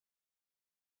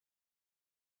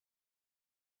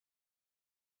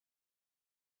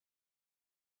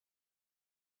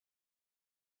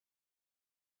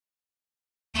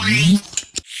Grinding,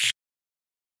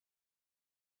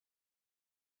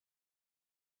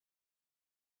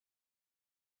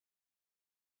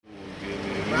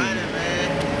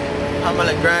 man. I'm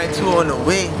gonna grind 2 on the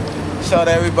week. Shout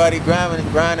out everybody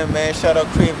grinding, man. Shout out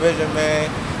Create Vision, man.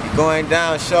 Going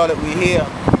down, Charlotte, we here.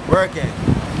 Working.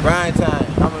 Grind time.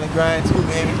 I'm gonna grind 2,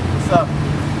 baby. What's up?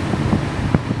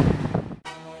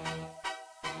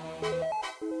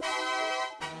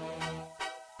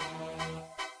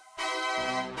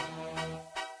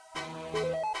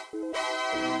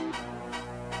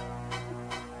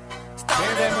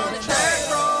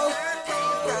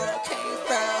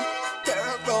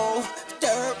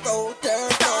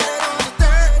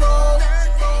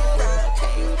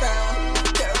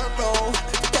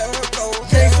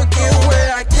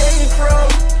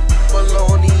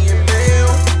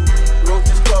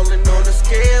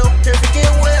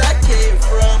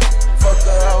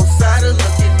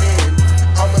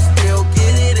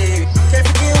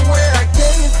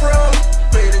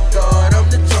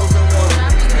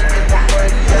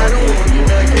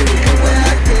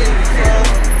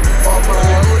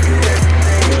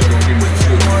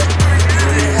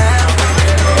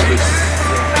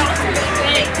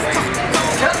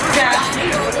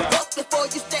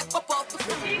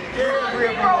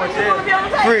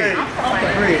 Free.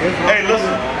 Hey,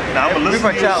 listen. Now I'm gonna listen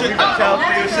to your shit.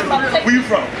 Where you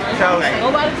from? Charleston.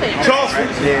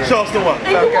 Yeah. Charleston what?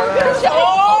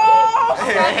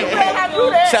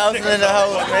 Charleston in the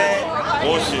house, man.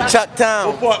 Bullshit. Chuck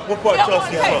Town. What part of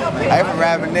Charleston you from? I'm from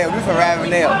Ravenel. We from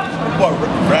Ravenel. What part?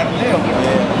 Ravenel?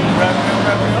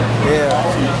 Yeah.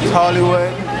 Yeah.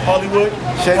 Hollywood. Hollywood.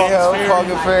 Sugar Hill,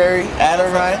 Parker Ferry,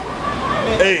 Adderrite.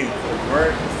 Hey.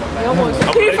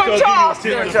 He's from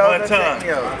Charleston.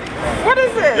 What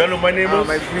is it? Y'all know my name is?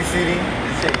 My free CD.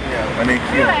 My name is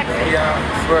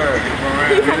Swerve.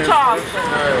 He's from Charleston.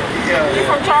 He's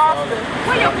from Charleston.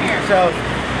 Where your parents? Charleston.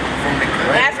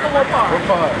 Ask him what part. What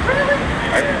part?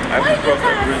 I just broke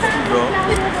up Bridge too, though.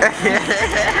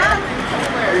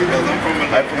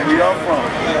 I'm from where y'all from?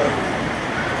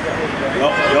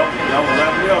 Y'all from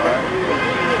Ravenel, right?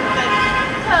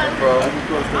 Bro,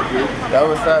 that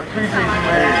was that. Appreciate you,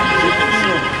 man.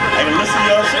 I can listen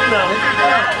to y'all shit now.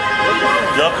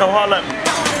 Y'all come holler at me.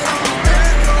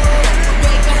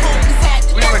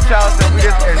 We from Charleston. We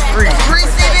just in free. Free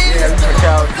city? Yeah, we from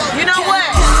Charleston. You know what?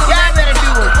 Y'all better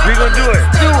do it. We gonna do it.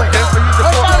 Do it. Just for you to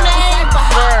What's your name?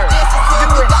 Swerve.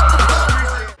 Do it.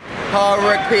 Hard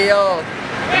work pay off.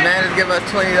 The man is giving us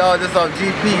 $20 just off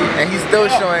GP, and he's still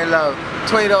showing love.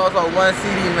 $20 on one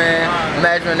CD, man.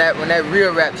 Imagine when that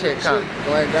real rap check comes.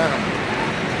 Going down.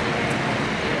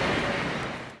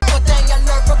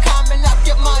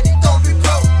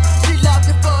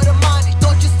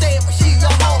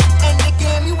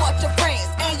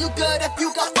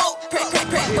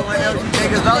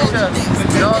 Niggas out here.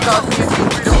 You all got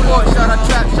CC3-4. Shout out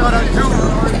Trap, shout out Drew.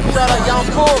 Shout out Young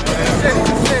Pool.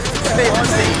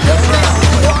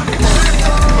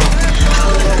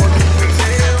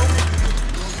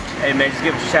 Hey man, just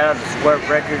give a shout out to Swerve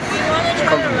Records.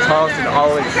 Come from Charleston all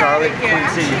the way to Charlotte, Queen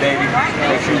City, baby.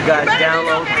 Make sure you guys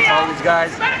download, follow these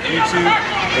guys, YouTube.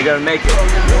 They're gonna make it.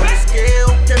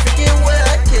 Can't forget where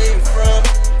I came from.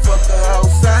 Fuck the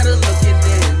outsider looking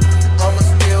in. I'ma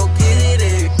still get it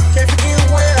in. Can't forget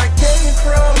where I came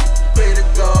from. Pray to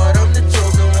God, I'm the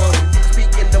chosen one.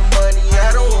 Speaking of money,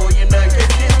 I don't owe you nothing.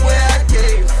 Can't forget where I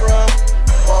came from.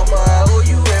 Mama, I owe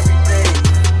you everything.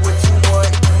 What you want,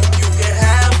 you can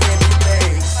have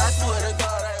anything. I swear to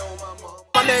God, I owe my mom.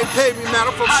 My name Pavey, man.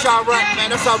 I'm from Chirac, man.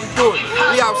 That's how we do it.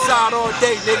 We outside all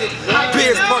day, nigga.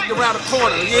 Beers parked around the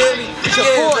corner. You hear me? Support.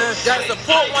 Yeah, man. Gotta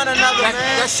support one another, man.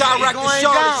 That's Chirac to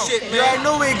Charlotte shit, man. You already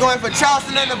knew we going for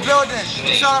Charleston in the building.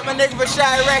 Shout out my nigga for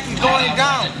Chirac, he going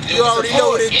down. You already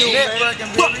know what it do, man.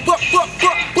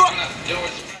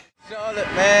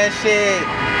 Charlotte, man, shit.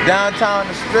 Downtown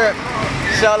the strip.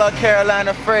 Shout out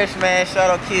Carolina Fresh, man. Shout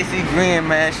out KC Green,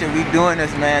 man. Shit, we doing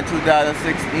this, man.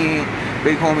 2016.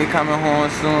 Big homie coming home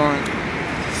soon.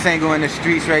 Single in the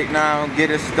streets right now. Get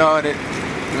it started.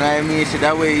 You know what I mean? Shit,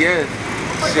 that way it is.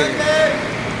 Shit.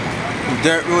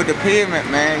 Dirt road to pavement,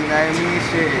 man. You know what I mean?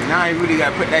 Shit. Now you really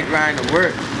gotta put that grind to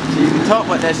work. So you can talk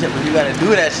about that shit, but you gotta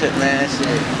do that shit, man.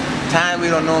 Shit. Time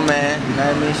we don't know, man. You know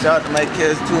what I mean? Shout out to my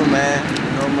kids too, man. You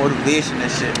know, motivation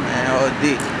and shit, man. All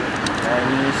deep. You know what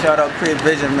I mean? Shout out Create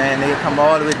Vision, man. They come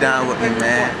all the way down with me,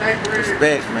 man.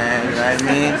 Respect, man. You know what I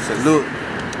mean? Salute.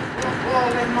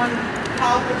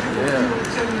 Yeah.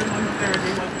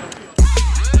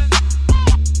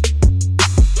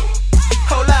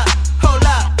 Hold up.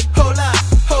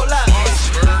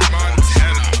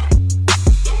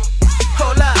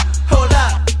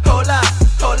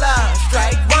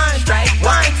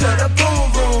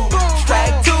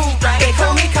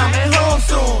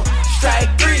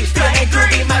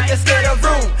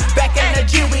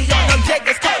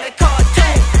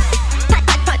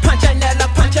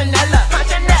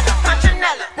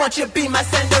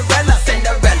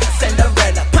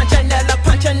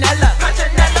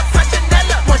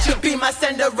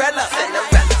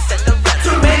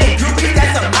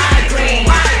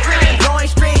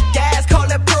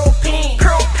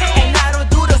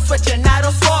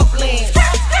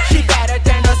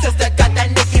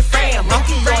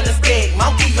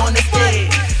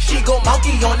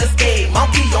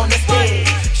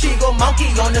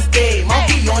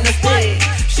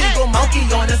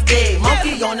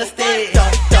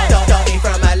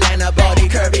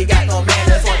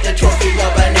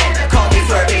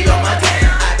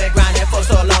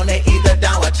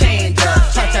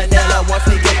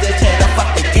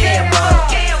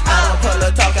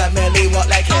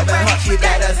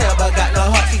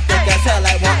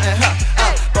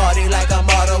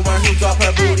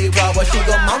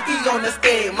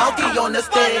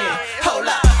 understand.